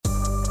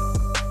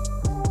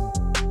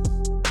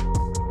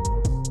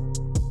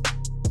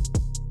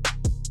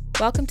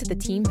Welcome to the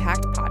Team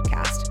Pact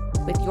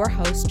podcast with your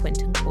host,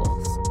 Quentin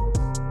Cools.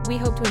 We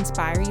hope to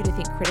inspire you to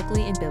think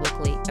critically and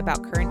biblically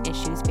about current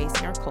issues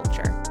facing our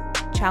culture,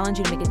 challenge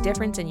you to make a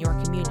difference in your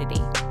community,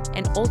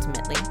 and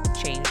ultimately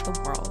change the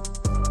world.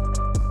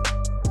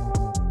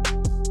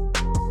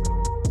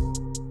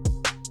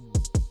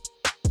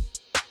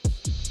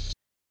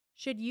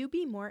 Should you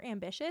be more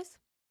ambitious?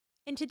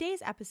 In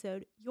today's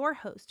episode, your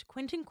host,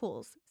 Quentin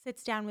Cools,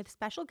 sits down with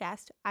special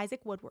guest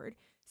Isaac Woodward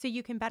so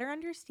you can better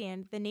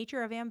understand the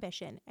nature of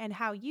ambition and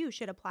how you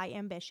should apply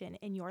ambition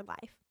in your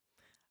life.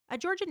 A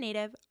Georgia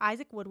native,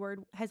 Isaac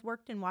Woodward has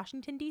worked in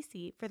Washington,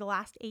 D.C. for the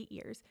last 8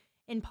 years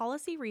in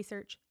policy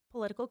research,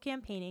 political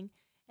campaigning,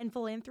 and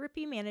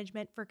philanthropy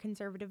management for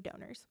conservative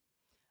donors.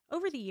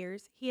 Over the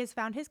years, he has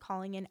found his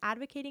calling in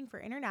advocating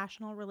for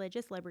international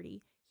religious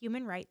liberty,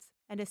 human rights,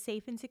 and a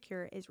safe and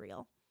secure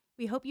Israel.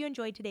 We hope you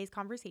enjoyed today's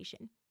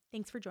conversation.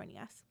 Thanks for joining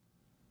us.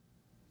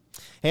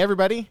 Hey,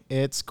 everybody.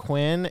 It's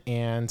Quinn,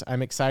 and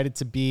I'm excited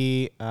to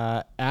be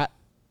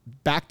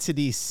back to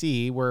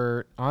D.C.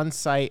 We're on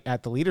site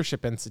at the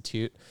Leadership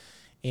Institute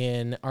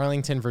in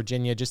Arlington,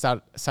 Virginia, just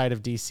outside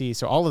of D.C.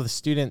 So all of the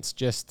students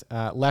just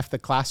left the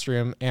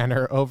classroom and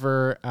are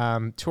over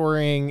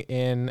touring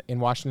in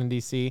Washington,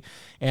 D.C.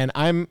 And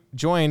I'm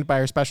joined by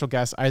our special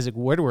guest, Isaac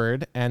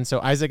Woodward. And so,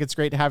 Isaac, it's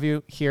great to have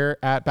you here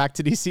at Back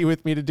to D.C.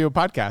 with me to do a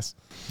podcast.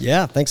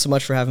 Yeah, thanks so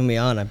much for having me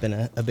on. I've been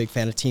a big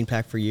fan of Team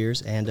Pact for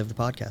years and of the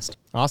podcast.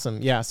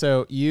 Awesome. Yeah.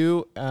 So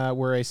you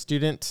were a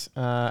student.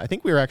 I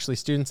think we were actually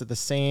students at the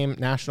same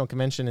national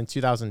convention in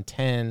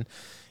 2010.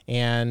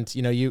 And,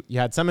 you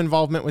had some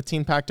involvement with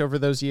Team Pact over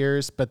those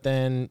years, but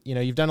then,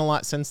 you've done a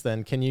lot since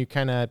then. Can you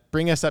kind of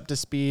bring us up to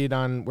speed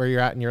on where you're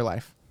at in your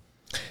life?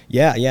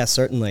 Yeah,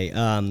 certainly.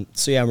 I'm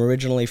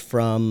originally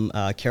from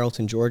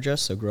Carrollton, Georgia,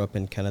 so grew up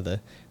in kind of the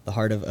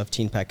heart of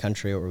Team Pact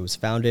country, where it was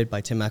founded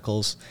by Tim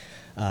Echols.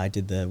 I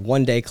did the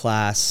one-day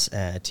class,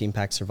 Team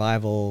Pact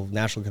Survival,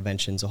 national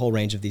conventions, a whole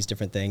range of these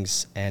different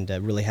things, and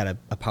really had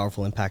a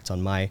powerful impact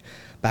on my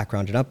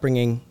background and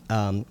upbringing.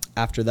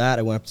 After that,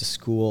 I went up to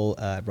school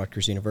at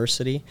Rutgers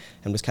University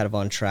and was kind of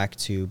on track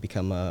to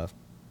become a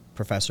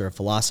professor of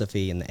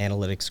philosophy in the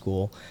analytics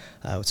school.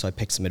 So I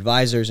picked some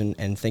advisors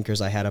and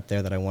thinkers I had up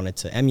there that I wanted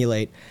to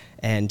emulate,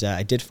 and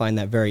I did find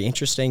that very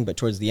interesting, but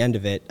towards the end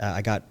of it,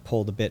 I got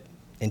pulled a bit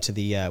into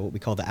the what we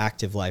call the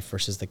active life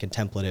versus the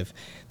contemplative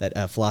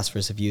that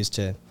philosophers have used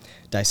to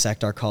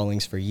dissect our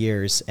callings for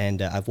years.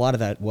 And a lot of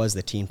that was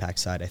the Team Pact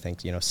side, I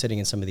think, sitting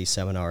in some of these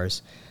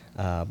seminars,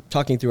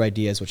 talking through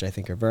ideas which I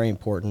think are very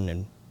important,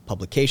 and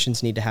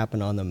publications need to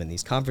happen on them, and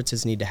these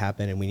conferences need to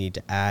happen, and we need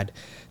to add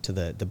to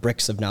the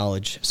bricks of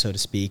knowledge, so to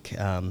speak,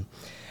 in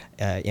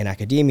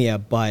academia.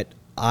 But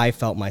I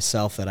felt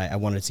myself that I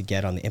wanted to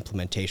get on the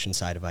implementation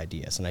side of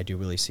ideas, and I do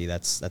really see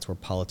that's where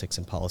politics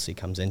and policy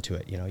comes into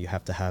it. You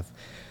have to have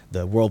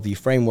the worldview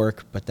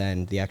framework, but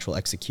then the actual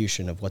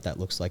execution of what that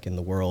looks like in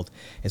the world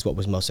is what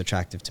was most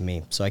attractive to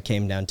me. So I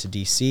came down to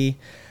D.C.,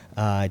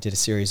 I did a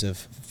series of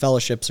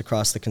fellowships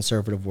across the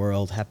conservative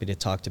world. Happy to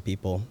talk to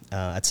people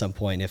at some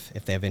point if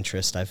they have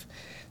interest. I've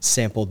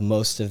sampled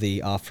most of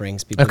the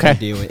offerings people can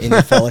do in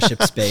the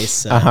fellowship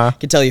space.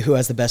 Can tell you who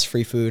has the best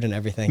free food and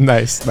everything.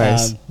 Nice.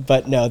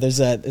 But no, there's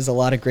a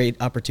lot of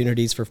great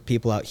opportunities for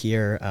people out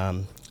here,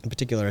 in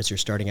particular as you're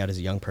starting out as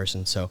a young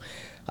person. So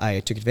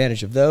I took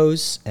advantage of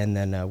those, and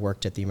then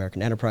worked at the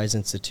American Enterprise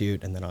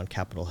Institute, and then on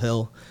Capitol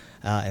Hill,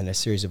 and a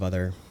series of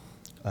other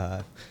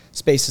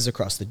spaces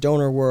across the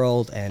donor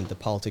world and the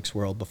politics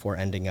world before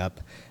ending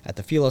up at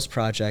the Philos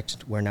Project,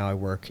 where now I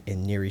work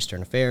in Near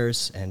Eastern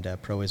affairs and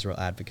pro-Israel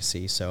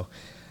advocacy. So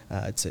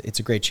it's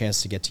a great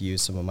chance to get to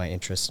use some of my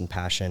interest and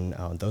passion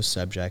on those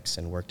subjects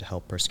and work to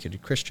help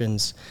persecuted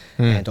Christians,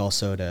 and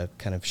also to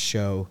kind of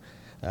show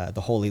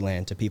the Holy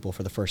Land to people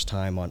for the first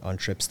time on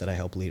trips that I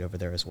help lead over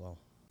there as well.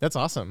 That's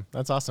awesome.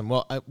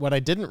 Well, what I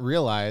didn't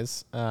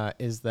realize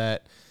is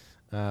that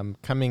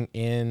coming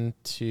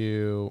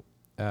into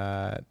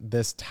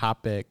this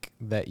topic,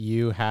 that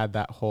you had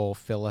that whole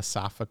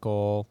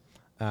philosophical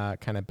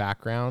kind of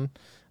background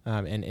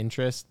and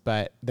interest,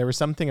 but there was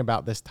something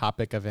about this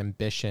topic of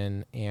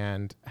ambition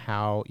and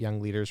how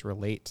young leaders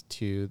relate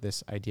to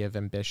this idea of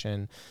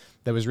ambition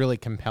that was really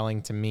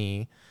compelling to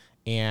me.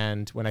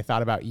 And when I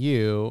thought about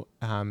you,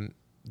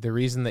 the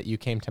reason that you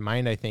came to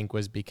mind, I think,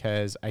 was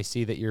because I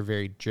see that you're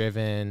very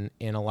driven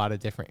in a lot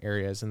of different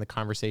areas. And the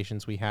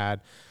conversations we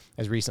had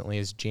as recently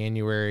as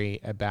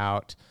January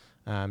about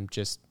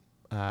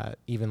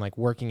even like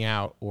working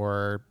out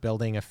or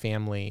building a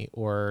family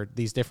or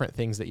these different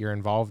things that you're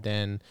involved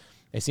in,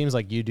 it seems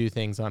like you do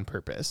things on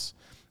purpose.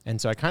 And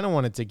so I kind of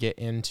wanted to get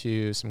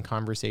into some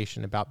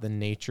conversation about the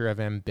nature of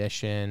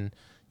ambition.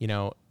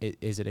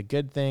 Is it a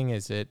good thing?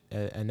 Is it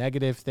a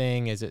negative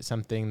thing? Is it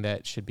something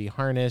that should be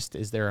harnessed?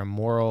 Is there a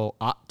moral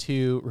ought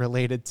to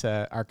related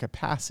to our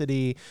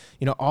capacity?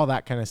 All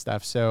that kind of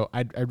stuff. So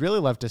I'd really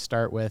love to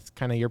start with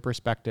kind of your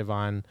perspective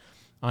on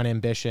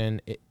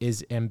ambition.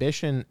 Is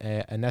ambition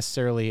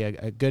necessarily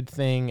a good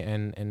thing,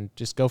 and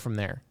just go from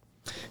there?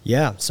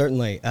 Yeah,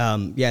 certainly.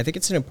 I think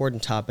it's an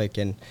important topic,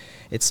 and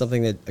it's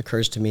something that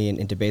occurs to me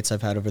in debates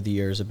I've had over the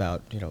years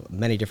about,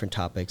 many different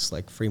topics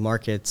like free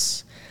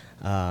markets,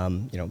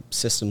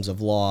 systems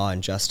of law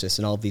and justice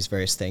and all of these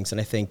various things.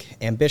 And I think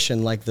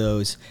ambition like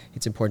those,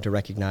 it's important to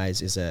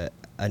recognize is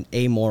an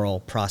amoral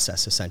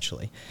process,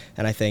 essentially.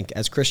 And I think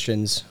as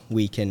Christians,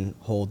 we can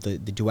hold the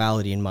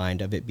duality in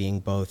mind of it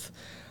being both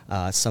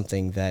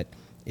something that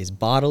is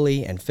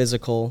bodily and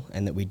physical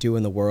and that we do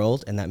in the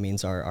world, and that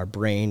means our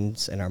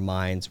brains and our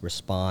minds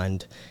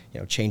respond,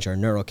 change our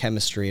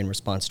neurochemistry in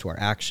response to our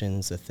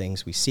actions, the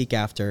things we seek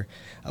after,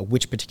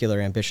 which particular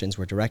ambitions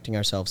we're directing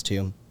ourselves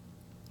to.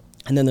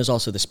 And then there's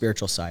also the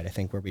spiritual side, I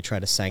think, where we try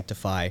to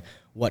sanctify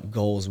what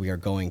goals we are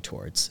going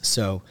towards.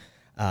 So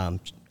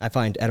I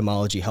find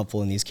etymology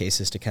helpful in these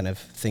cases to kind of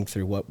think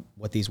through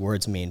what these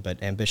words mean,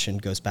 but ambition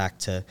goes back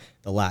to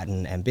the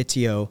Latin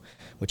ambitio,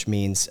 which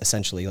means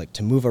essentially like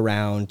to move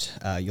around.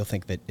 You'll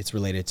think that it's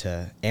related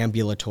to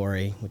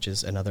ambulatory, which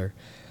is another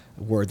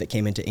word that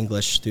came into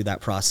English through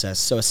that process.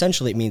 So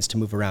essentially it means to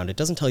move around. It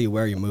doesn't tell you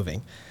where you're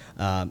moving.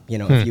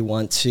 If you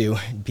want to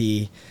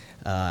be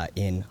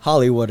in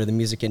Hollywood or the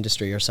music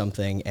industry or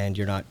something, and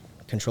you're not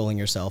controlling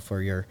yourself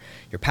or your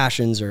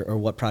passions or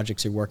what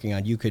projects you're working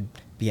on, you could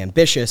be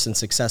ambitious and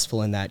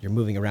successful in that. You're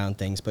moving around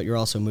things, but you're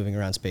also moving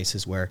around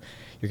spaces where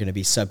you're going to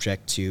be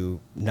subject to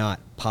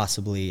not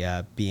possibly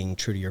being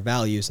true to your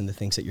values and the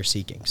things that you're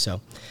seeking.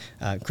 So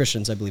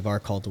Christians, I believe, are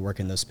called to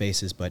work in those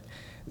spaces, but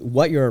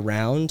what you're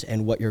around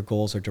and what your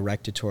goals are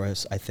directed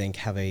towards, I think,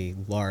 have a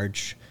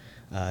large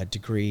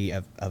degree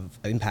of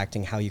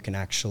impacting how you can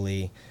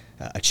actually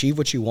achieve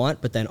what you want,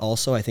 but then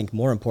also, I think,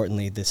 more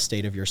importantly, the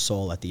state of your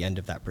soul at the end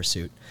of that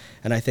pursuit.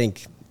 And I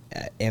think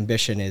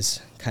ambition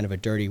is kind of a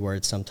dirty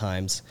word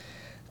sometimes.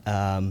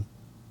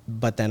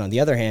 But then on the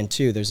other hand,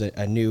 too, there's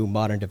a new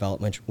modern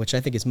development, which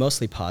I think is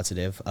mostly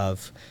positive,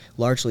 of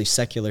largely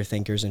secular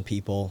thinkers and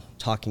people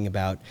talking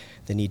about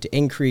the need to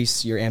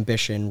increase your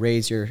ambition,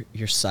 raise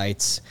your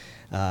sights.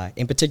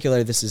 In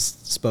particular, this is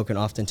spoken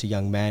often to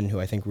young men who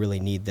I think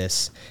really need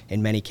this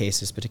in many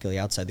cases, particularly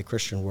outside the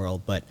Christian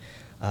world. But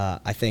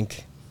I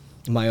think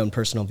my own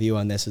personal view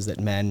on this is that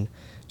men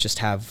just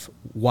have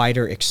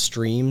wider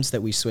extremes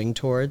that we swing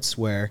towards,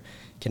 where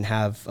can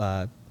have,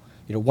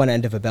 one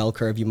end of a bell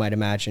curve you might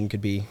imagine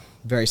could be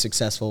very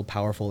successful,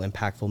 powerful,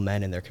 impactful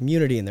men in their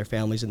community, in their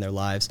families, in their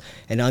lives.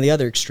 And on the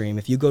other extreme,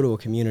 if you go to a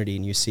community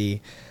and you see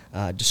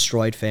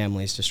destroyed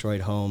families,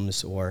 destroyed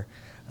homes, or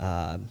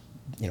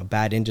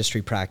bad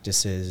industry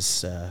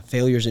practices,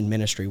 failures in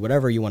ministry,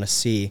 whatever you want to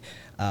see,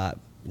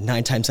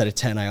 9 times out of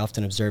 10, I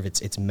often observe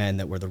it's men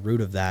that were the root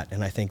of that.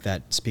 And I think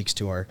that speaks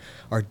to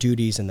our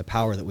duties and the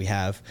power that we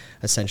have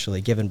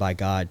essentially given by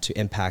God to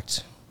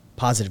impact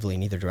positively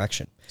in either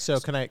direction. So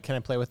can I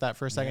play with that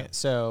for a second? Yeah.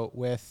 So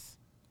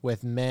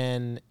with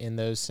men in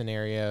those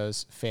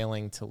scenarios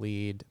failing to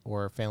lead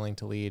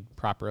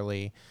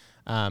properly,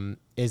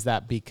 is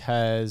that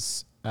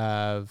because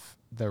of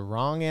the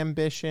wrong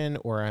ambition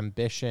or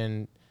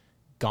ambition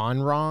gone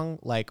wrong?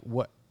 Like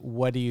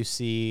what do you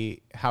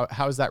see?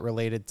 How is that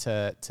related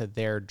to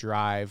their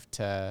drive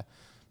to,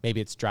 maybe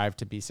it's drive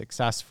to be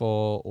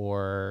successful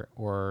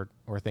or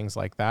things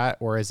like that?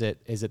 Or is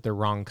it the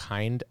wrong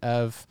kind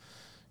of,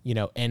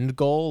 end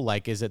goal?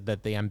 Like, is it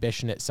that the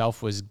ambition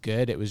itself was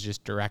good, it was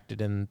just directed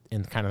in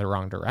kind of the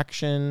wrong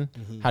direction?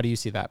 Mm-hmm. How do you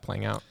see that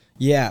playing out?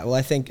 Yeah, well,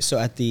 I think so.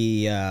 At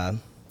the,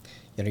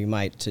 you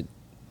might, to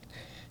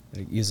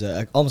use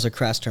almost a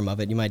crass term of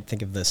it, you might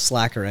think of the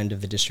slacker end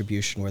of the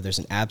distribution, where there's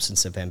an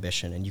absence of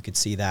ambition, and you could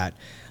see that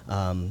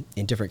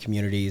in different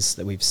communities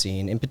that we've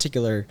seen. In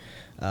particular,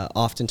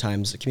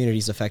 oftentimes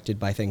communities affected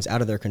by things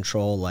out of their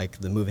control, like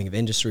the moving of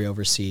industry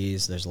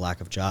overseas. There's a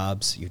lack of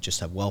jobs. You just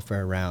have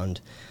welfare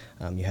around.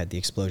 You had the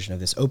explosion of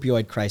this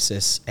opioid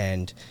crisis,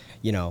 and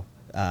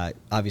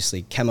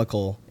obviously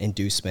chemical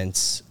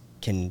inducements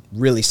can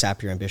really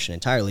sap your ambition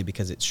entirely,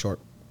 because it short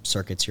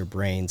circuits your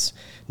brain's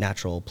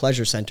natural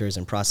pleasure centers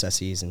and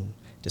processes and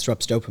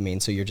disrupts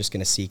dopamine. So you're just going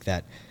to seek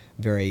that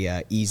very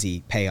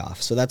easy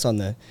payoff. So that's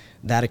on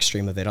that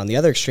extreme of it. On the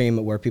other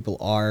extreme, where people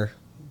are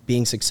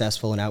being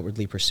successful and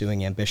outwardly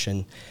pursuing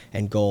ambition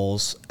and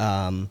goals,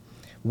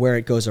 where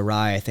it goes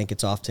awry, I think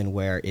it's often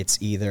where it's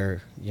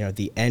either,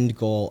 the end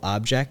goal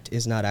object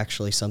is not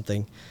actually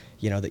something,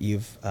 that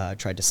you've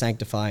tried to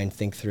sanctify and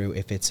think through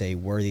if it's a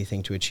worthy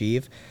thing to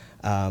achieve,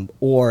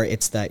 or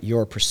it's that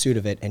your pursuit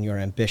of it and your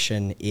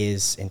ambition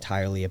is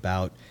entirely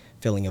about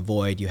filling a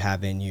void you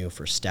have in you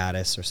for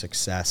status or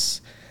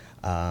success,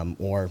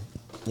 or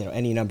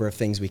any number of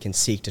things we can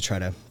seek to try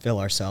to fill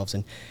ourselves.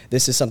 And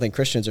this is something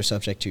Christians are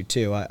subject to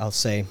too. I'll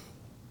say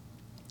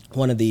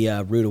one of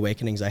the rude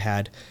awakenings I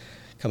had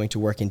coming to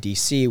work in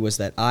DC was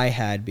that I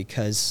had,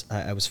 because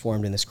I was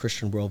formed in this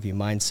Christian worldview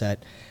mindset,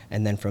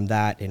 and then from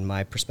that, in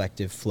my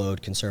perspective,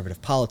 flowed conservative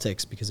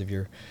politics because of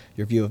your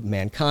view of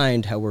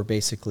mankind, how we're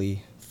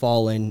basically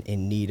fallen,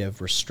 in need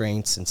of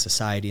restraints in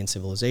society and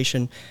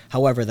civilization.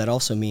 However, that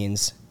also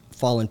means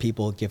fallen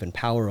people given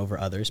power over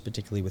others,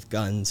 particularly with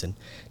guns and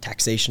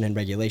taxation and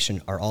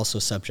regulation, are also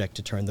subject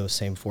to turn those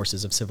same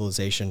forces of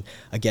civilization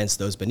against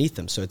those beneath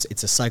them. So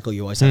it's a cycle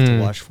you always have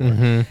to watch for.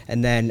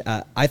 And then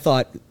I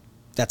thought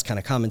that's kind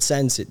of common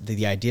sense.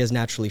 The ideas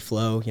naturally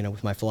flow,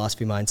 with my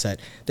philosophy mindset.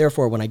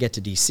 Therefore, when I get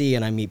to DC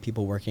and I meet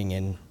people working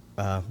in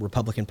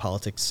Republican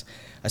politics,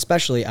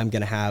 especially, I'm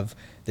going to have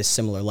this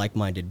similar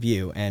like-minded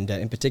view. And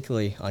in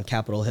particularly on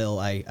Capitol Hill,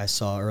 I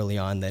saw early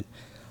on that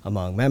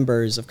among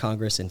members of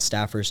Congress and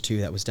staffers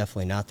too, that was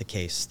definitely not the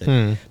case.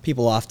 That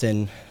people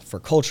often, for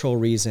cultural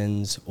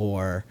reasons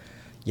or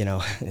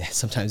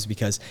sometimes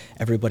because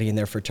everybody in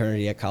their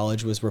fraternity at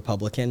college was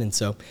Republican, and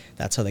so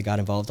that's how they got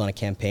involved on a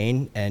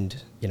campaign. And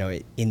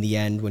in the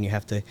end, when you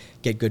have to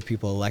get good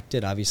people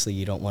elected, obviously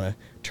you don't want to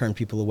turn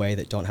people away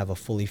that don't have a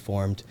fully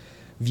formed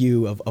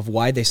view of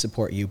why they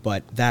support you,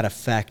 but that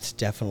effect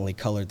definitely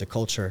colored the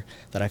culture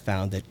that I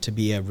found, that to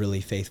be a really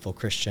faithful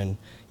Christian,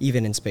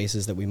 even in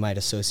spaces that we might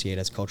associate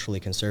as culturally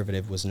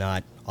conservative, was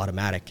not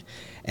automatic.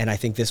 And I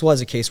think this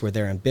was a case where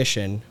their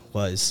ambition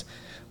was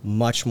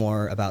much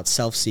more about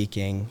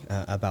self-seeking,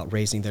 about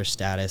raising their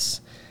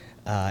status,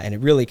 and it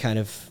really kind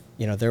of,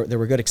 there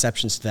were good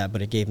exceptions to that,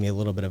 but it gave me a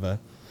little bit of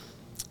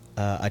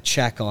a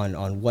check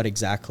on what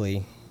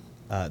exactly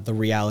the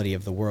reality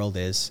of the world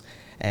is.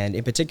 And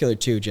in particular,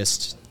 too,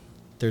 just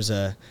there's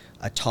a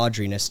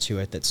tawdriness to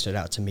it that stood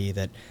out to me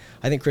that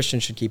I think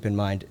Christians should keep in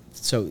mind.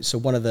 So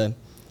one of the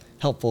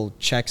helpful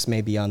checks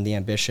maybe on the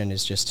ambition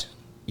is just,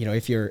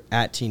 if you're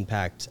at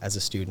TeenPact as a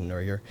student,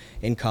 or you're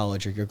in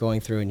college, or you're going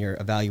through and you're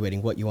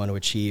evaluating what you want to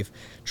achieve,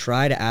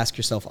 try to ask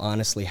yourself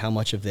honestly how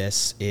much of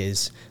this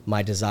is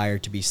my desire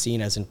to be seen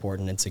as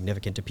important and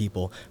significant to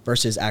people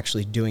versus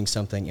actually doing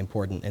something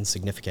important and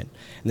significant.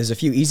 And there's a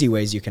few easy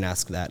ways you can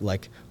ask that,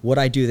 like, would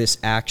I do this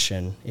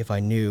action if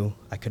I knew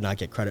I could not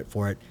get credit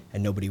for it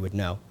and nobody would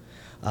know?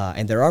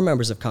 And there are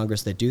members of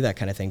Congress that do that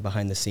kind of thing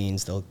behind the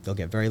scenes. They'll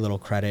get very little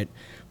credit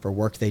for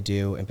work they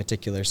do. In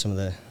particular, some of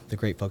the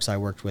great folks I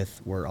worked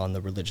with were on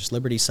the religious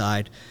liberty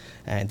side.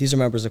 And these are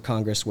members of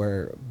Congress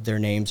where their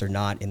names are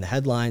not in the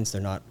headlines. They're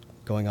not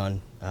going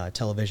on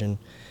television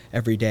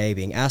every day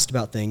being asked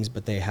about things,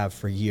 but they have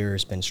for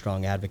years been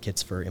strong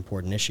advocates for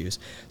important issues.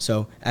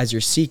 So as you're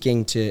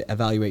seeking to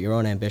evaluate your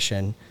own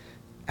ambition,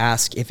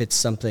 ask if it's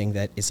something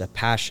that is a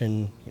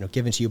passion,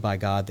 given to you by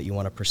God that you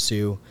want to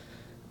pursue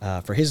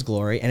for His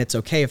glory. And it's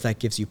okay if that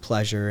gives you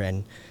pleasure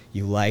and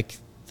you like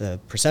the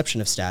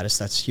perception of status.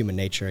 That's human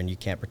nature, and you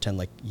can't pretend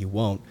like you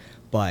won't.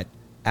 But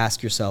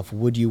ask yourself,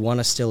 would you want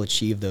to still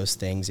achieve those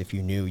things if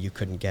you knew you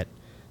couldn't get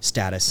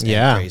status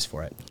and praise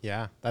for it?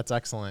 Yeah, that's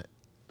excellent.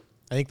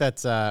 I think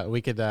that's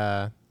we could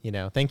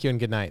thank you and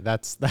good night.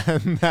 That's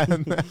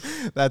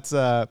that's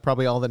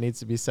probably all that needs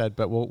to be said,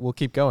 but we'll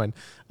keep going.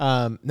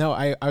 No,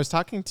 I was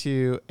talking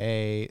to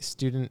a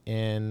student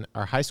in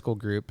our high school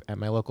group at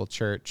my local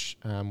church,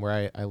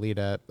 where I lead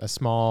a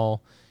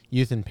small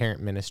youth and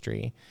parent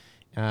ministry,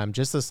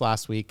 just this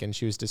last week, and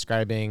she was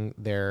describing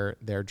their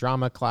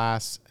drama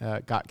class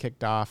got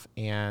kicked off,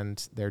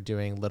 and they're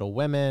doing Little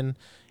Women.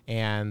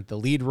 And the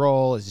lead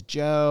role is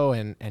Joe,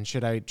 and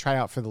should I try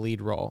out for the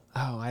lead role?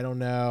 Oh, I don't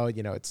know.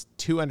 It's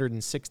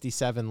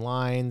 267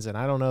 lines, and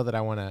I don't know that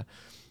I want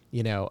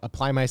to,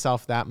 apply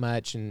myself that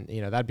much. And,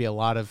 that'd be a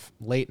lot of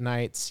late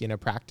nights,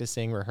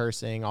 practicing,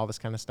 rehearsing, all this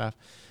kind of stuff.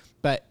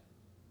 But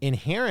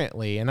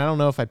inherently, and I don't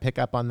know if I pick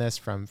up on this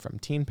from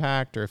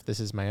TeenPact or if this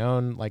is my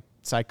own like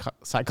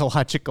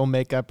psychological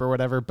makeup or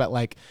whatever, but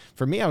like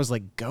for me, I was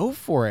like, go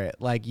for it.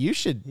 Like you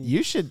should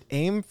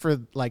aim for,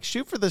 like,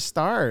 shoot for the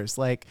stars.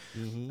 Like,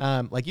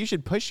 like you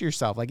should push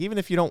yourself. Like, even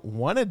if you don't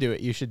want to do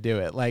it, you should do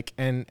it. Like,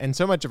 and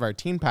so much of our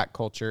TeenPact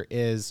culture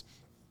is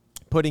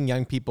putting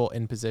young people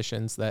in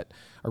positions that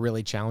are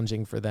really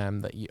challenging for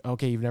them, that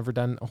you've never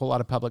done a whole lot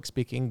of public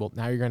speaking. Well,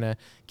 now you're going to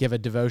give a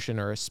devotion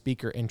or a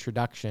speaker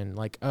introduction.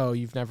 Like, oh,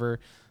 you've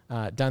never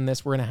done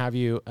this. We're going to have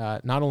you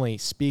not only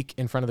speak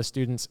in front of the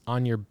students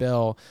on your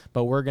bill,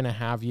 but we're going to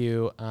have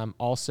you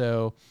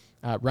also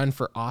run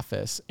for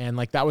office. And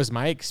like, that was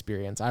my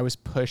experience. I was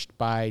pushed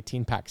by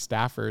TeenPact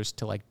staffers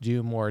to like,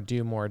 do more.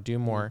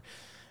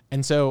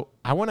 And so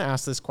I want to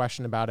ask this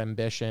question about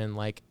ambition.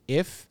 Like,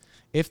 if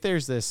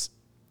there's this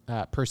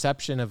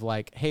perception of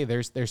like, hey,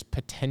 there's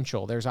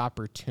potential, there's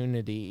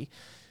opportunity,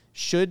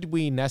 should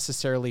we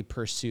necessarily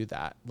pursue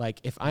that?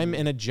 Like, if I'm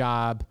in a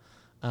job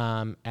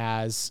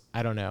as,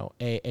 I don't know,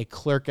 a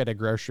clerk at a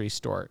grocery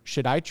store,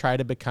 should I try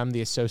to become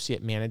the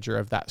associate manager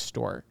of that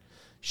store?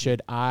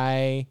 Should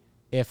I,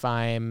 if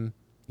I'm,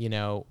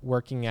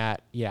 working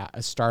at, a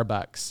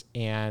Starbucks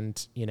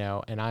and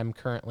I'm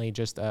currently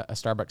just a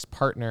Starbucks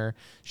partner,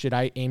 should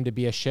I aim to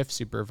be a shift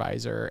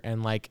supervisor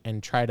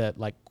and try to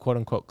like, quote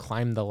unquote,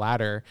 climb the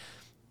ladder?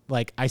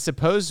 Like, I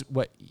suppose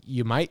what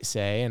you might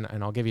say, and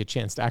I'll give you a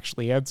chance to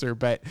actually answer,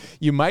 but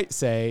you might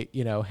say,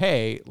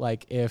 hey,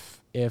 like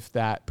if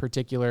that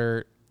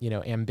particular,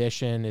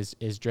 ambition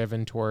is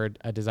driven toward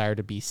a desire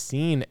to be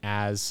seen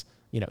as,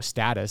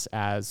 status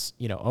as,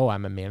 oh,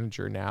 I'm a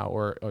manager now,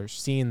 or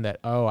seeing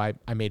that, oh, I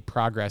made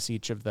progress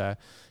each of the,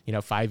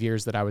 5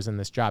 years that I was in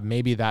this job.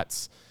 Maybe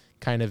that's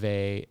kind of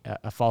a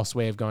false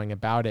way of going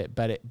about it.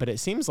 But it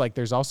seems like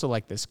there's also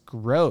like this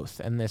growth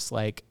and this,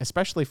 like,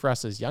 especially for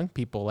us as young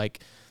people,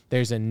 like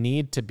there's a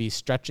need to be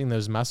stretching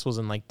those muscles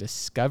and like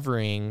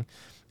discovering.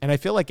 And I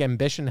feel like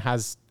ambition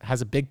has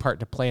a big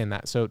part to play in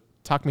that. So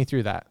talk me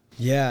through that.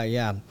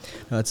 Yeah.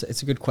 No,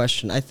 it's a good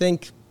question. I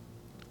think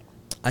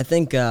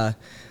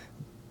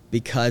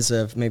because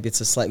of, maybe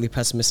it's a slightly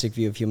pessimistic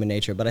view of human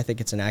nature, but I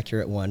think it's an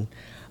accurate one.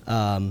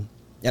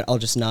 And I'll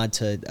just nod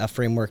to a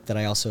framework that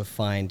I also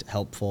find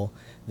helpful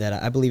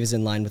that I believe is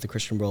in line with the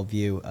Christian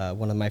worldview.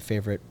 One of my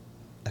favorite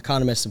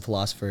economists and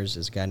philosophers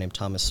is a guy named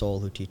Thomas Sowell,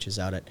 who teaches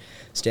out at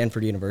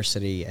Stanford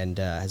University and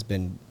has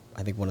been,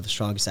 I think, one of the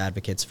strongest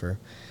advocates for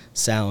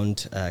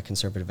sound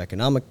conservative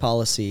economic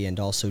policy, and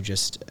also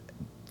just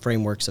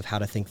frameworks of how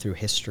to think through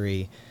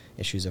history,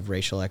 issues of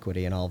racial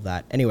equity and all of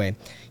that. Anyway,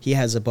 he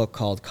has a book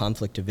called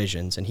Conflict of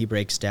Visions, and he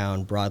breaks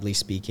down, broadly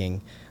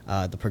speaking,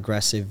 the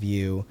progressive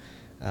view,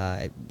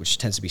 which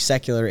tends to be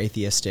secular,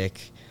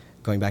 atheistic,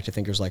 going back to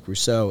thinkers like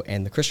Rousseau,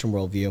 and the Christian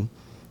worldview.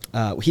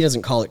 He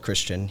doesn't call it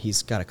Christian.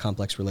 He's got a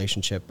complex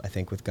relationship, I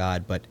think, with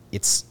God, but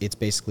it's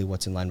basically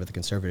what's in line with the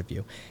conservative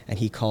view. And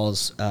he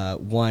calls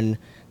one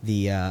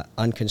the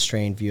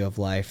unconstrained view of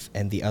life,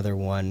 and the other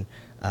one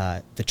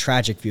the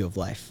tragic view of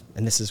life.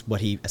 And this is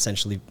what he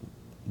essentially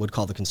would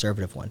call the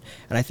conservative one.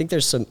 And I think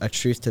there's a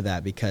truth to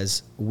that,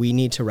 because we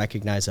need to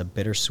recognize a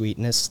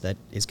bittersweetness that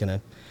is going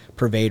to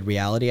pervade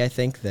reality. I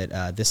think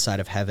that this side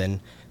of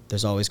heaven,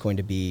 there's always going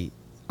to be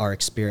our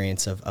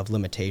experience of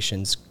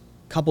limitations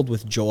coupled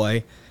with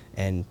joy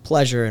and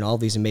pleasure and all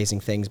these amazing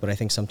things. But I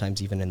think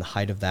sometimes even in the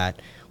height of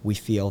that, we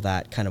feel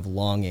that kind of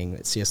longing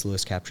that C.S.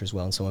 Lewis captures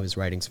well in some of his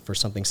writings for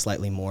something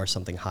slightly more,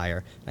 something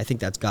higher. I think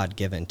that's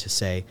God-given, to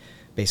say,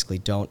 basically,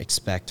 don't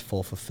expect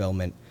full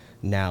fulfillment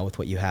now with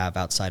what you have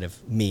outside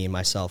of me and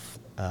myself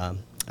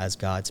as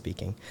God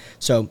speaking.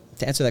 So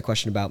to answer that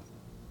question about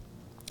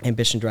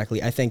ambition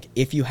directly, I think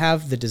if you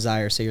have the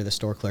desire, say you're the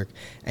store clerk,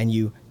 and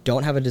you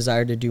don't have a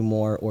desire to do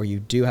more, or you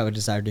do have a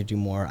desire to do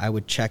more, I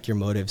would check your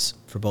motives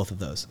for both of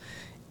those.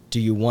 Do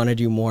you want to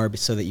do more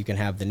so that you can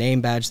have the name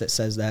badge that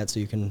says that,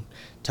 so you can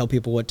tell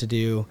people what to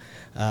do,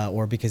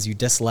 or because you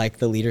dislike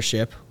the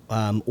leadership?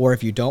 Or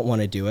if you don't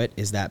want to do it,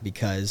 is that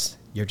because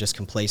you're just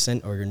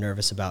complacent, or you're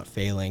nervous about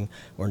failing,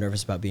 or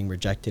nervous about being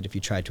rejected if you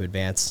try to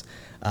advance?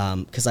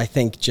 Because I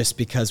think just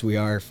because we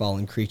are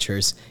fallen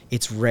creatures,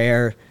 it's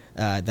rare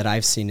that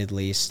I've seen, at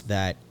least,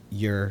 that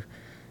you're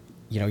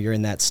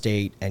in that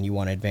state and you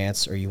want to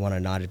advance or you want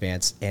to not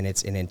advance, and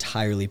it's an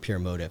entirely pure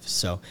motive.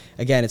 So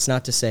again, it's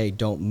not to say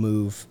don't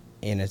move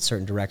in a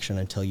certain direction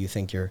until you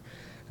think you're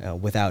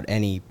without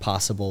any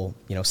possible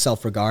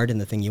self-regard in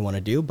the thing you want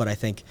to do. But I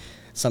think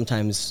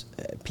sometimes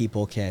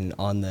people can,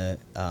 on the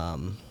I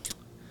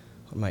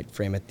might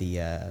frame it,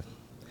 the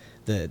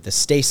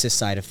stasis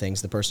side of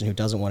things, the person who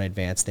doesn't want to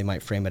advance, they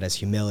might frame it as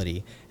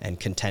humility and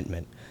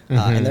contentment.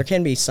 And there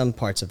can be some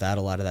parts of that.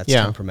 A lot of that's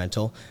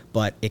temperamental,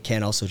 but it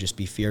can also just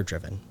be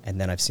fear-driven. And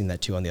then I've seen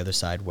that too on the other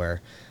side,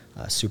 where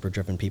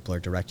super-driven people are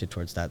directed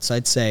towards that. So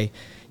I'd say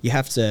you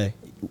have to,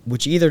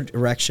 whichever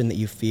direction that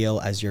you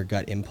feel as your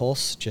gut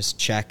impulse, just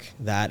check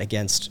that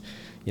against,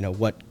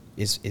 what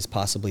is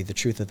possibly the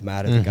truth of the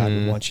matter that God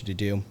would want you to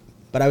do.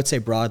 But I would say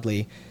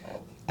broadly,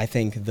 I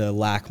think the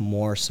lack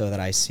more so that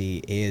I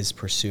see is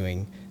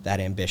pursuing that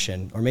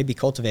ambition, or maybe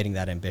cultivating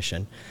that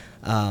ambition.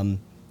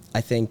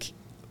 I think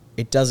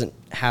it doesn't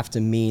have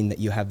to mean that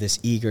you have this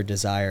eager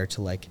desire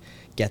to like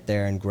get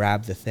there and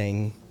grab the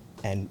thing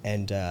and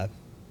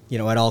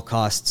at all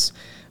costs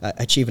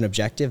achieve an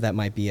objective. That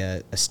might be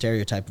a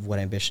stereotype of what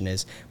ambition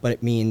is, but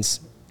it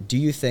means,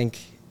 you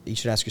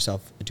should ask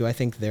yourself, do I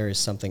think there is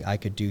something I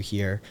could do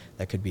here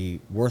that could be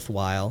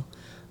worthwhile,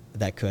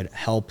 that could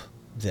help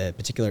the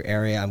particular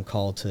area I'm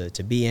called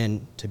to be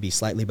in, to be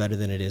slightly better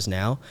than it is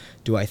now?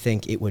 Do I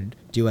think it would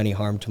do any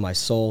harm to my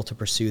soul to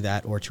pursue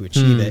that or to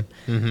achieve it?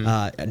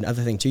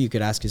 Another thing too you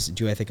could ask is,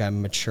 do I think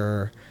I'm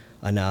mature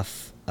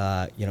enough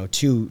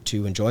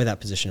to enjoy that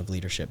position of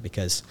leadership?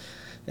 Because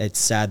it's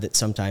sad that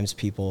sometimes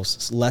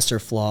people's lesser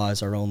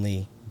flaws are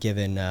only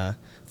given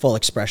full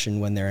expression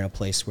when they're in a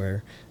place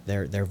where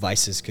their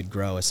vices could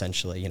grow,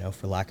 essentially,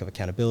 for lack of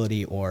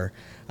accountability or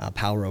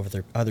power over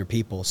their other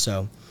people.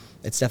 So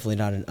it's definitely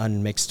not an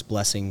unmixed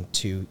blessing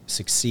to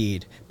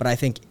succeed. But I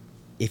think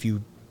if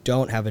you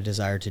don't have a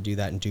desire to do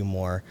that and do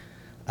more,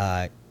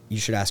 you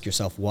should ask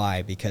yourself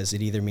why, because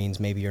it either means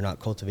maybe you're not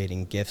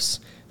cultivating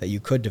gifts that you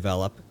could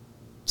develop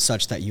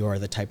such that you are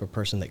the type of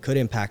person that could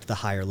impact the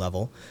higher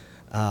level,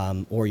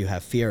 or you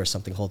have fear or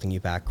something holding you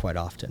back quite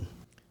often.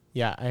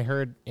 Yeah, I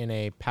heard in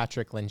a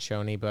Patrick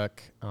Lencioni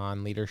book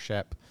on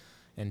leadership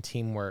and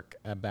teamwork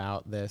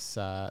about this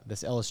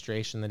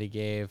illustration that he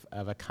gave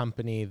of a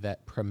company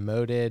that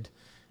promoted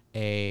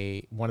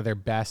one of their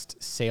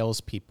best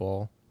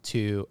salespeople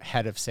to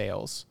head of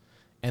sales,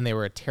 and they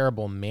were a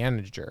terrible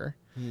manager.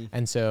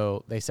 And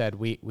so they said,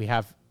 we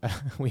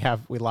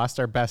lost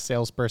our best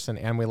salesperson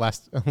and we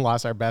lost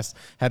our best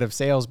head of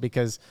sales,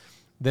 because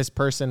this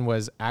person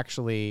was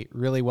actually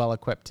really well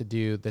equipped to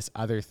do this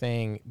other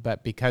thing,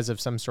 but because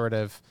of some sort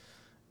of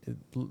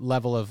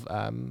level of,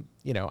 I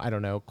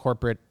don't know,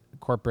 corporate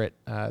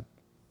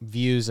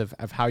views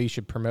of how you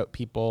should promote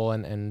people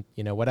and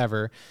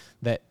whatever,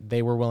 that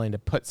they were willing to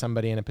put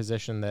somebody in a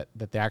position that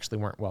they actually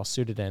weren't well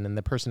suited in, and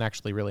the person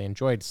actually really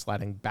enjoyed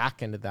sliding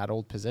back into that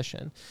old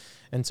position.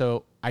 And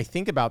so I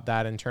think about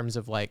that in terms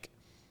of like,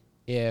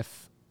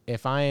 if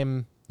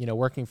I'm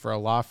working for a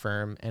law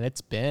firm and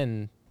it's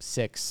been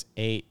 6,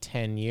 8,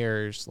 10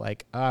 years,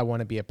 like, oh, I want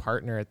to be a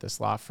partner at this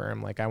law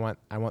firm, like I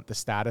want the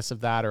status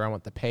of that, or I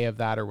want the pay of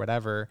that, or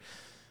whatever.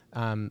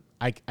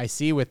 I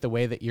see with the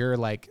way that you're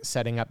like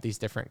setting up these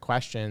different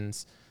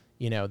questions,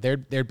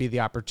 there'd be the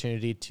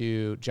opportunity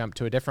to jump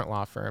to a different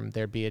law firm.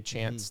 There'd be a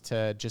chance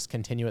to just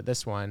continue at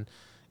this one.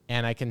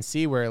 And I can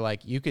see where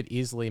like you could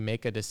easily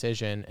make a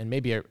decision, and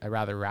maybe a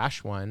rather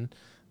rash one,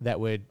 that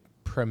would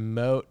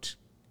promote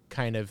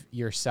kind of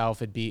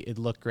yourself. It'd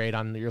look great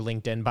on your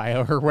LinkedIn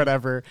bio or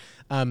whatever.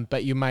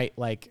 But you might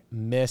like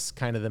miss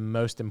kind of the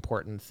most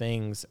important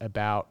things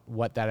about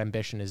what that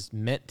ambition is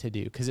meant to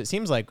do. Cause it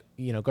seems like,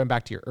 going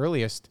back to your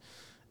earliest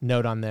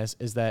note on this,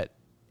 is that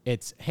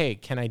it's, hey,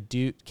 can I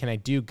do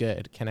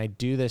good? Can I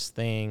do this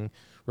thing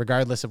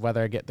regardless of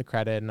whether I get the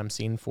credit and I'm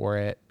seen for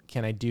it?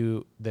 Can I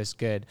do this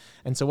good?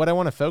 And so what I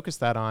want to focus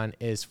that on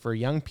is, for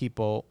young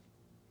people,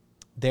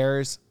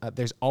 there's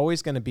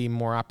always going to be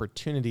more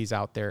opportunities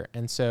out there.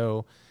 And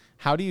so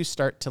how do you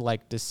start to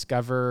like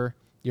discover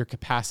your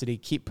capacity,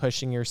 keep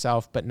pushing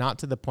yourself, but not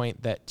to the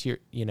point that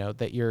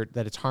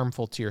that it's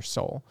harmful to your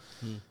soul?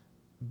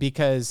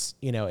 Because,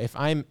 if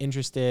I'm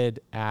interested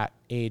at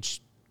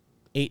age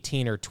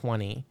 18 or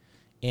 20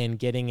 in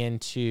getting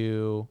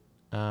into,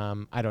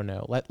 I don't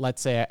know,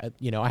 let's say,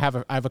 I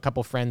have a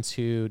couple friends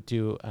who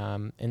do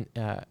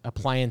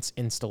appliance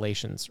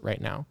installations right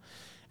now.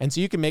 And so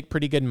you can make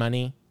pretty good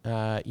money,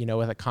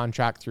 with a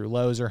contract through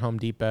Lowe's or Home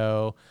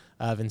Depot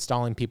of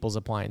installing people's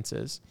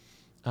appliances.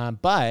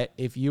 But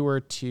if you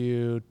were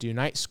to do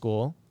night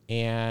school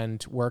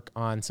and work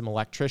on some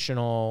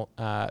electrical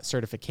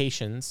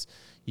certifications,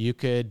 you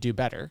could do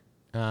better.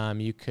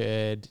 You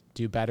could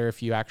do better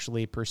if you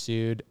actually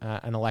pursued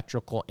an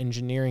electrical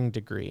engineering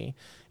degree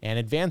and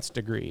advanced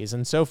degrees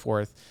and so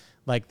forth.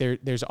 Like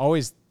there's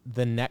always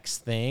the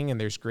next thing, and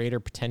there's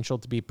greater potential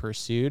to be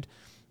pursued.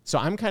 So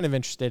I'm kind of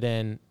interested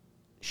in,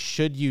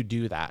 should you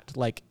do that?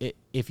 Like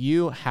if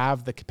you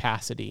have the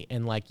capacity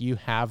and like you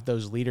have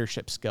those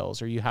leadership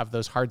skills, or you have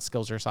those hard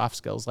skills or soft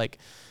skills, like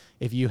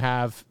if you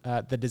have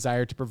the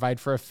desire to provide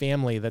for a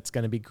family that's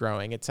going to be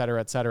growing, et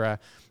cetera,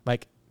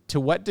 like to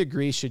what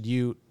degree should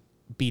you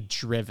be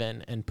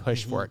driven and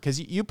push for it? Because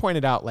you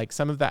pointed out like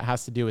some of that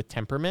has to do with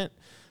temperament,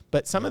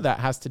 but some of that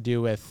has to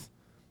do with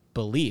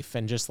belief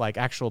and just like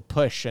actual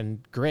push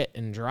and grit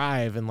and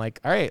drive and like,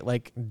 all right,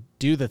 like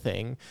do the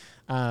thing.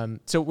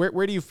 So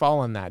where do you fall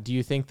on that? Do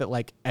you think that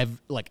like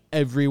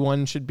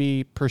everyone should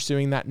be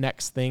pursuing that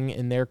next thing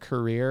in their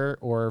career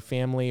or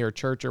family or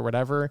church or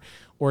whatever?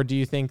 Or do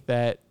you think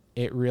that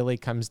it really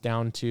comes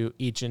down to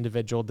each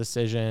individual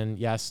decision?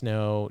 Yes,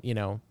 no,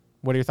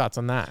 what are your thoughts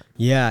on that?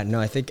 Yeah, no,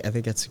 I think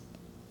that's a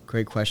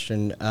great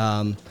question.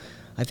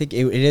 I think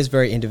it is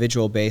very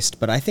individual based,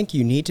 but I think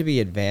you need to be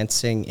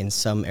advancing in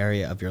some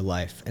area of your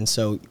life. And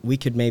so we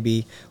could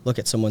maybe look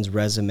at someone's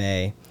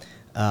resume,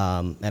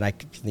 and I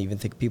can even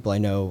think people I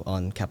know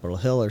on Capitol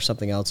Hill or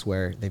something else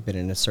where they've been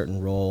in a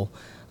certain role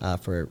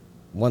for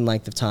one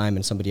length of time,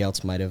 and somebody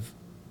else might have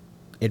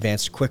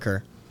advanced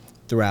quicker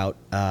throughout,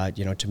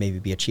 to maybe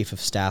be a chief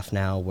of staff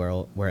now,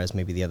 whereas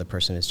maybe the other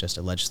person is just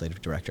a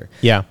legislative director.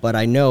 Yeah. But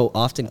I know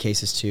often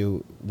cases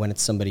too, when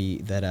it's somebody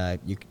that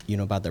you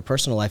know about their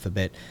personal life a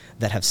bit,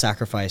 that have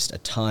sacrificed a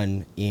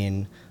ton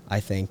in,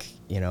 I think,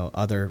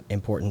 other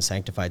important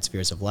sanctified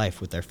spheres of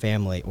life with their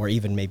family, or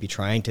even maybe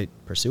trying to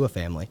pursue a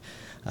family.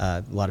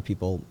 A lot of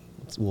people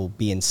will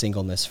be in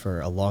singleness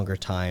for a longer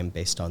time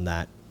based on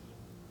that.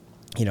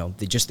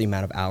 Just the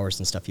amount of hours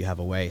and stuff you have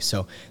away.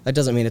 So that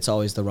doesn't mean it's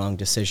always the wrong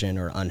decision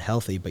or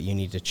unhealthy, but you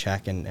need to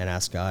check and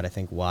ask God, I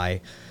think,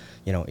 why,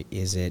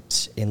 is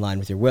it in line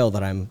with your will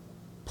that I'm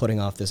putting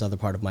off this other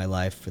part of my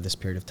life for this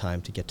period of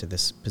time to get to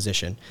this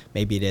position?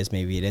 Maybe it is,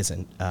 maybe it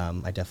isn't.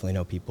 I definitely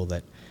know people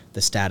that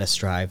the status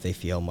drive they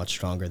feel much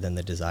stronger than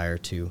the desire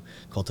to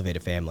cultivate a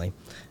family.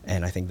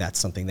 And I think that's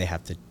something they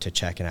have to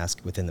check and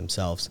ask within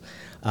themselves.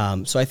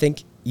 So I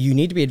think you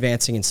need to be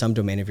advancing in some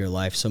domain of your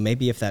life. So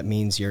maybe if that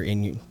means you're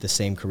in the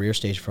same career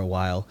stage for a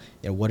while,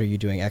 what are you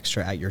doing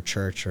extra at your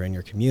church or in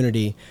your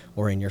community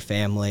or in your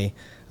family?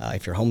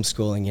 If you're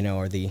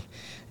homeschooling,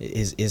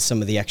 is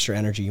some of the extra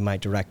energy you might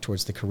direct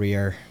towards the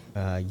career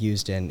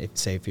used in,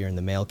 if you're in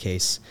the male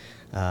case,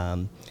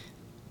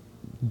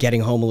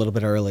 getting home a little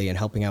bit early and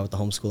helping out with the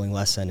homeschooling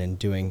lesson and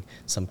doing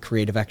some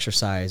creative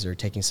exercise or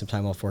taking some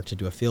time off work to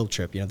do a field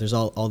trip. There's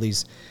all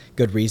these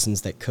good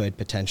reasons that could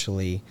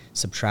potentially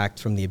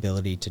subtract from the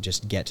ability to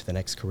just get to the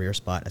next career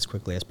spot as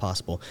quickly as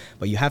possible.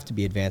 But you have to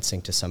be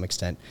advancing to some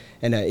extent.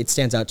 And it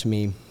stands out to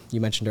me, you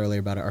mentioned earlier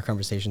about our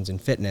conversations in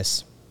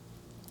fitness,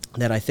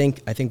 that I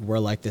think we're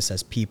like this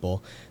as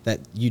people, that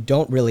you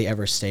don't really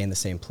ever stay in the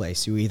same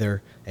place. You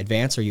either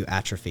advance or you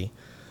atrophy.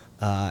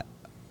 I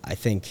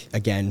think,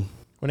 again,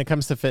 when it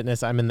comes to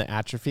fitness, I'm in the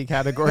atrophy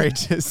category.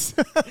 Just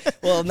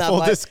well,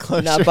 full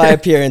disclosure. Not by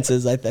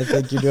appearances. I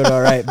think you're doing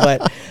all right.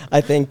 But I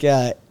think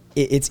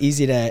it's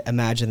easy to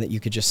imagine that you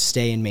could just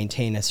stay and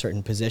maintain a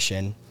certain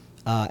position.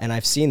 And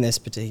I've seen this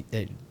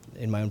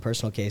in my own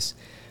personal case.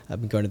 I've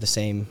been going to the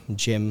same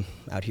gym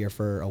out here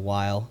for a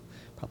while,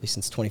 probably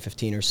since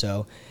 2015 or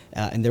so.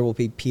 And there will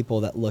be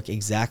people that look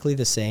exactly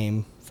the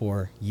same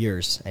for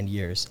years and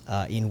years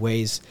in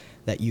ways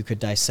that you could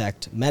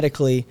dissect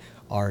medically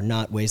are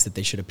not ways that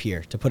they should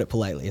appear, to put it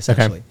politely,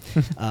 essentially.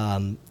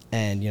 Okay.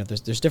 And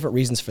there's different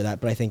reasons for that,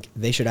 but I think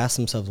they should ask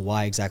themselves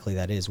why exactly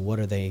that is. What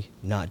are they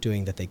not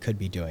doing that they could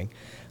be doing?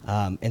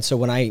 And so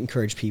when I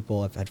encourage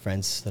people, I've had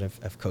friends that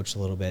have coached a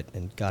little bit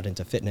and got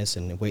into fitness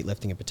and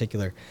weightlifting in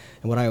particular,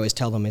 and what I always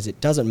tell them is it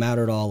doesn't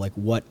matter at all like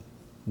what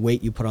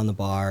weight you put on the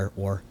bar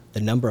or the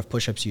number of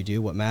push-ups you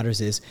do. What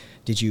matters is,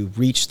 did you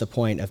reach the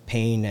point of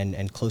pain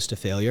and close to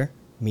failure,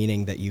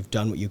 meaning that you've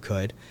done what you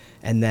could,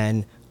 and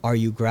then are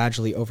you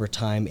gradually over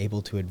time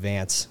able to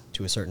advance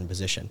to a certain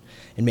position?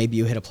 And maybe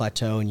you hit a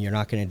plateau and you're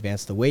not going to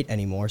advance the weight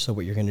anymore, so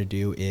what you're going to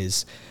do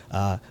is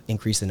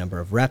increase the number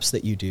of reps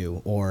that you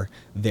do, or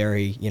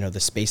vary the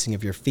spacing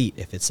of your feet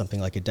if it's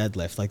something like a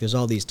deadlift. Like there's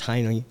all these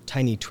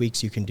tiny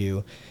tweaks you can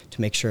do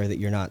to make sure that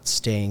you're not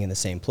staying in the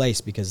same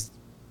place, because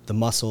the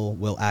muscle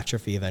will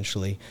atrophy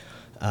eventually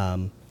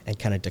and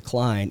kind of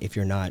decline if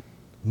you're not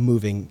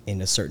moving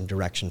in a certain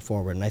direction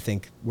forward. And I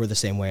think we're the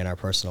same way in our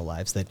personal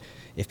lives, that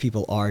if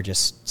people are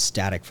just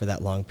static for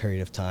that long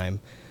period of time,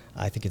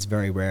 I think it's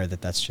very rare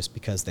that that's just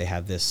because they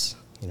have this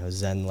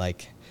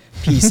Zen-like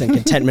peace and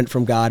contentment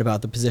from God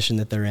about the position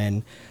that they're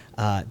in.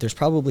 There's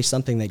probably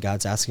something that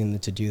God's asking them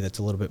to do that's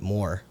a little bit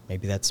more.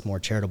 Maybe that's more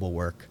charitable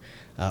work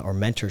or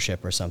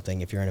mentorship or something,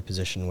 if you're in a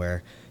position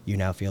where you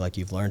now feel like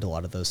you've learned a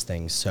lot of those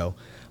things. So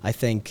I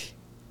think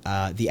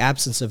the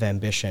absence of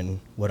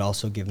ambition would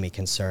also give me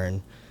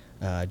concern,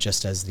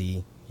 just as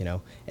the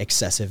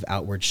excessive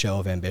outward show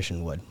of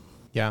ambition would.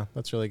 Yeah,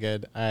 that's really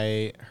good.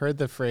 I heard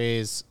the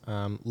phrase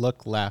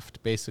look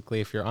left.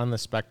 Basically, if you're on the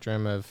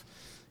spectrum of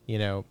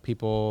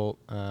people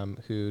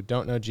who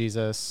don't know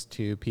Jesus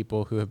to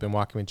people who have been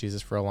walking with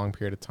Jesus for a long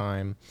period of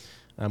time,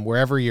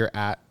 wherever you're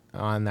at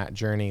on that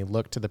journey,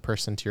 look to the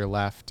person to your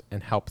left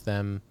and help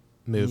them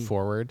move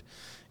forward.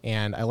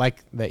 And I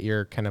like that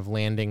you're kind of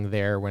landing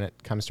there when it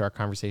comes to our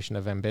conversation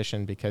of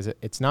ambition, because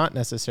it's not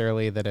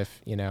necessarily that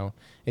if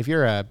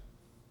you're a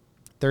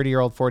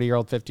 30-year-old,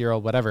 40-year-old,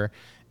 50-year-old, whatever,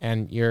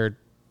 and you're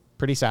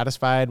pretty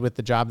satisfied with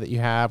the job that you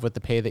have, with the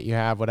pay that you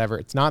have, whatever,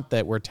 it's not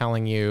that we're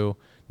telling you,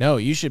 no,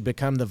 you should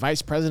become the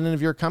vice president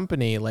of your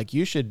company. Like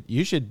you should,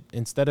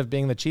 instead of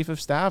being the chief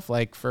of staff,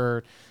 like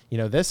for,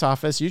 this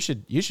office, you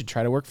should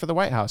try to work for the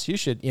White House. You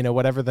should,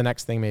 whatever the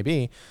next thing may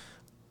be.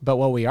 But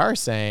what we are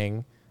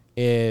saying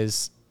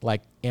is,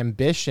 like,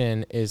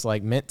 ambition is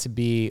like meant to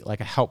be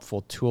like a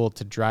helpful tool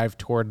to drive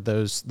toward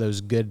those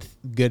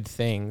good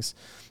things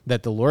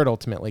that the Lord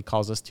ultimately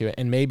calls us to.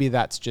 And maybe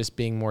that's just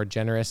being more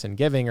generous and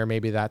giving, or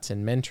maybe that's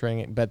in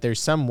mentoring, but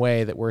there's some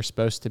way that we're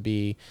supposed to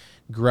be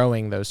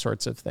growing those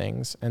sorts of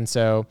things. And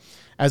so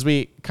as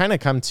we kind of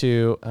come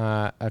to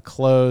a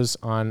close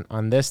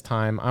on this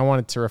time, I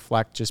wanted to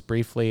reflect just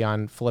briefly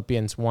on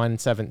Philippians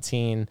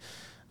 1:17,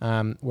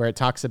 where it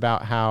talks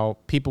about how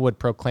people would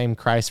proclaim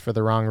Christ for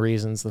the wrong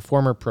reasons. The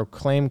former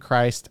proclaim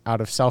Christ out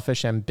of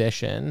selfish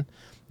ambition,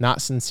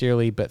 not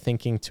sincerely, but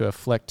thinking to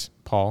afflict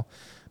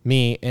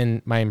me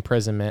in my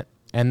imprisonment.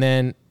 And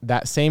then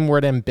that same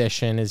word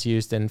ambition is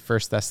used in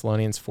 1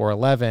 Thessalonians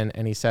 4:11,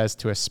 and he says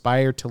to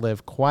aspire to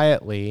live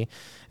quietly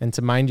and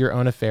to mind your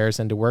own affairs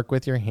and to work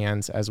with your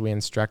hands as we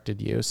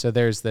instructed you. So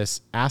there's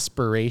this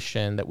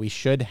aspiration that we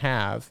should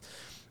have.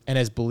 And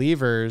as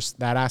believers,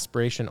 that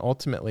aspiration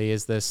ultimately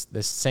is this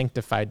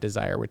sanctified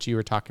desire, which you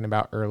were talking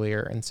about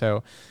earlier. And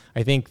so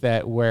I think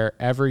that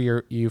wherever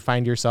you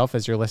find yourself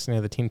as you're listening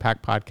to the Teen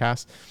Pack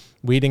podcast,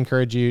 we'd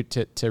encourage you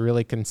to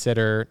really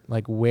consider,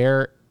 like,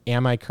 where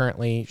am I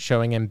currently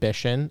showing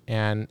ambition?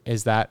 And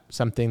is that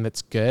something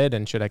that's good?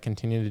 And should I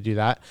continue to do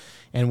that?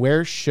 And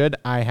where should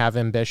I have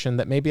ambition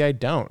that maybe I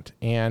don't?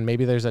 And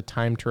maybe there's a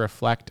time to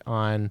reflect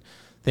on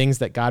things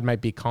that God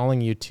might be calling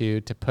you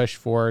to push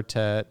for,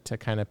 to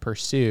kind of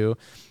pursue.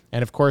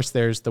 And of course,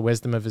 there's the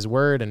wisdom of his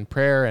word and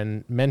prayer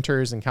and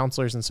mentors and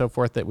counselors and so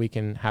forth that we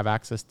can have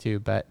access to,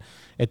 but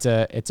it's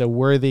a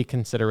worthy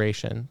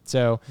consideration.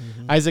 So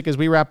Isaac, as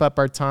we wrap up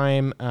our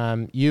time,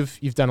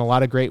 you've done a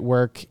lot of great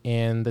work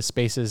in the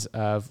spaces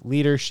of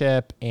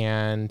leadership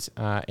and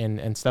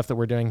stuff that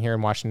we're doing here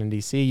in Washington,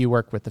 DC. You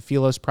work with the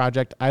Philos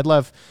Project. I'd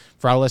love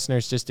for our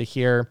listeners just to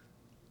hear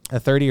a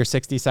 30 or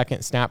 60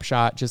 second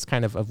snapshot, just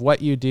kind of what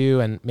you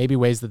do and maybe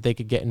ways that they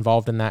could get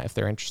involved in that if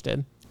they're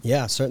interested.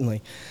 Yeah,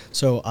 certainly.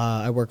 So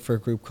I work for a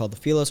group called the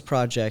Philos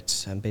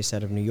Project. I'm based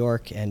out of New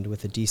York and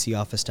with a DC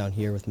office down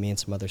here with me and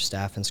some other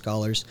staff and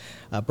scholars.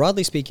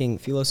 Broadly speaking,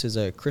 Philos is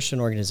a Christian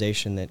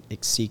organization that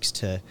seeks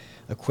to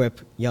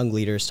equip young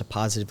leaders to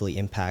positively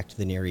impact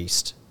the Near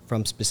East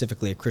from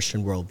specifically a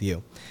Christian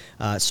worldview.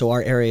 So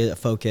our area of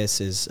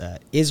focus is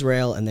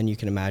Israel, and then you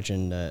can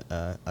imagine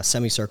a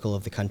semicircle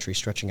of the country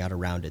stretching out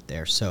around it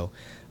there. So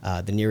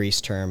the Near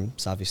East term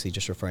is obviously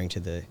just referring to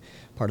the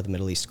part of the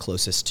Middle East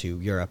closest to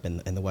Europe and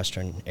the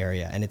Western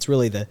area. And it's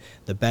really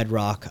the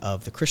bedrock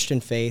of the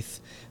Christian faith.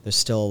 There's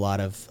still a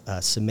lot of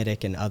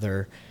Semitic and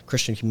other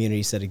Christian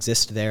communities that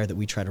exist there that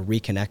we try to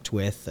reconnect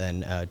with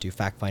and do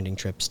fact-finding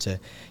trips to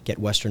get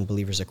Western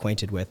believers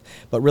acquainted with.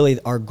 But really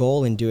our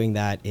goal in doing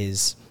that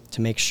is to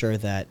make sure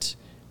that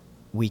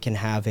we can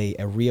have a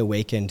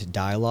reawakened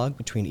dialogue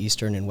between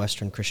Eastern and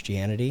Western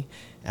Christianity,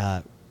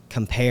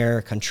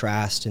 compare,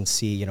 contrast, and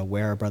see,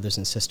 where our brothers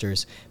and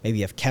sisters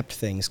maybe have kept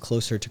things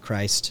closer to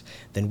Christ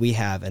than we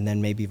have, and then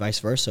maybe vice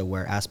versa,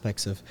 where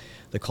aspects of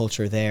the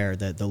culture there,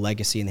 the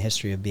legacy and the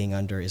history of being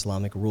under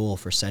Islamic rule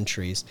for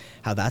centuries,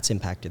 how that's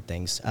impacted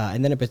things.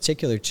 And then in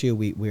particular, too,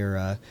 we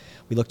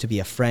look to be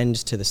a friend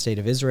to the state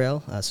of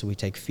Israel, so we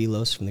take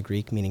philos from the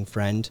Greek, meaning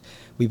friend.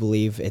 We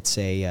believe it's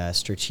a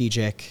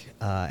strategic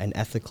and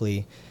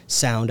ethically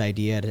sound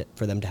idea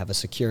for them to have a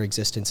secure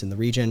existence in the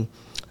region,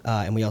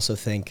 and we also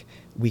think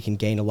we can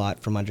gain a lot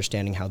from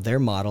understanding how their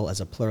model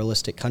as a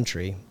pluralistic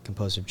country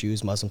composed of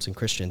Jews, Muslims, and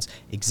Christians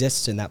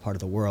exists in that part of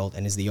the world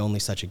and is the only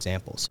such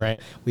example. So right.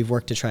 We've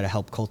worked to try to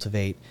help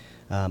cultivate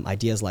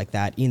ideas like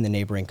that in the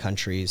neighboring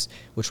countries,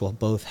 which will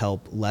both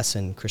help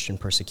lessen Christian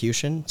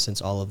persecution,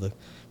 since all of the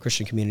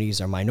Christian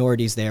communities are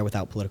minorities there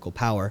without political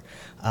power,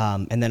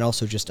 and then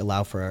also just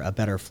allow for a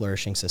better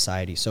flourishing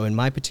society. So in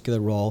my particular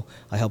role,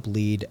 I help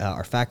lead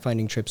our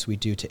fact-finding trips we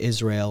do to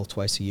Israel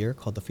twice a year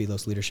called the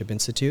Philos Leadership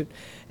Institute,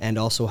 and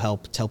also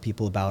help tell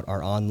people about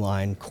our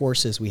online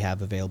courses we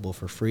have available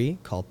for free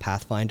called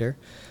Pathfinder.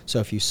 So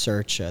if you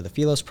search the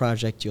Philos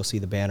Project, you'll see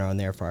the banner on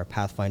there for our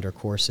Pathfinder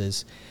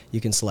courses. You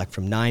can select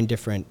from 9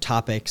 different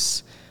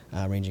topics,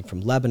 ranging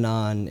from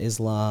Lebanon,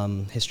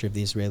 Islam, history of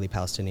the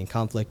Israeli-Palestinian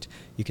conflict.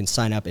 You can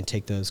sign up and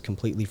take those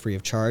completely free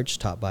of charge,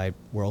 taught by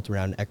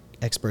world-renowned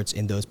experts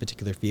in those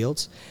particular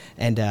fields.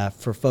 And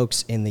for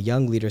folks in the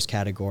young leaders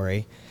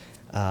category,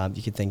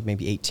 you can think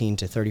maybe 18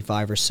 to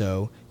 35 or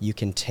so, you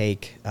can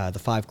take the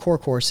 5 core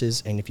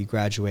courses, and if you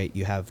graduate,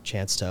 you have a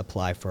chance to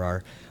apply for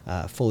our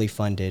fully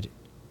funded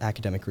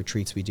academic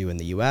retreats we do in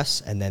the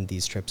U.S., and then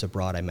these trips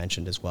abroad I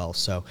mentioned as well.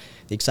 So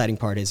the exciting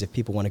part is if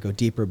people want to go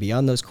deeper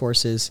beyond those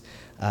courses,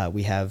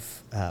 we have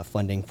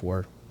funding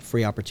for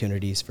free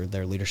opportunities for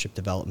their leadership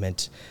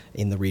development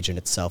in the region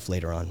itself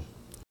later on.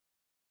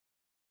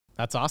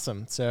 That's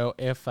awesome. So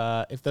if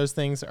those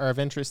things are of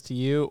interest to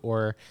you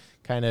or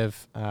kind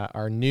of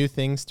are new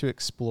things to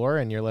explore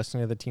and you're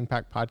listening to the Teen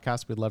Pact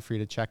podcast, we'd love for you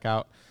to check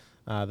out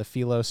the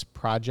Philos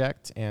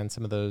Project and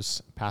some of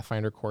those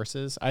Pathfinder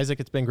courses.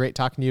 Isaac, it's been great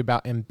talking to you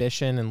about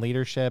ambition and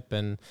leadership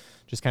and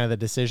just kind of the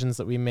decisions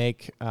that we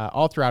make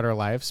all throughout our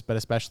lives, but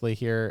especially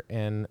here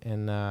in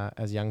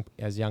as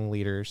young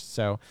leaders.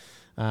 So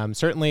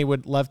certainly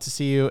would love to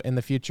see you in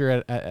the future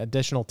at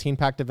additional Teen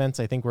Pact events.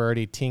 I think we're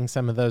already teeing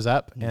some of those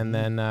up, and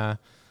then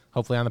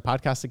hopefully on the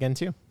podcast again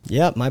too.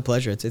 Yeah, my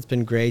pleasure. It's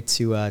been great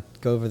to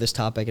go over this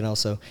topic and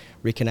also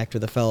reconnect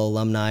with a fellow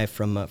alumni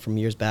from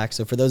years back.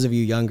 So for those of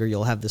you younger,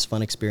 you'll have this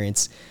fun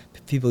experience.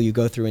 People you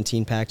go through in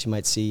Teen Pact, you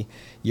might see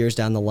years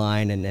down the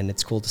line, and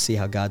it's cool to see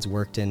how God's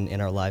worked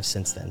in our lives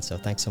since then. So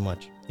thanks so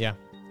much. Yeah.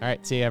 All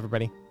right. See you,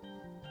 everybody.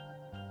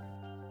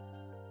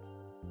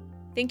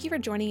 Thank you for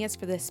joining us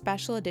for this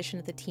special edition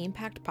of the Teen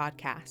Pact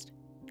podcast.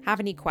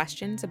 Have any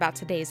questions about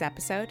today's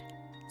episode?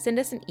 Send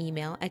us an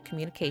email at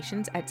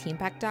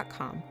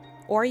communications@teenpact.com,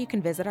 or you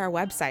can visit our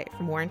website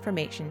for more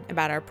information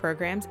about our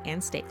programs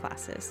and state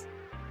classes.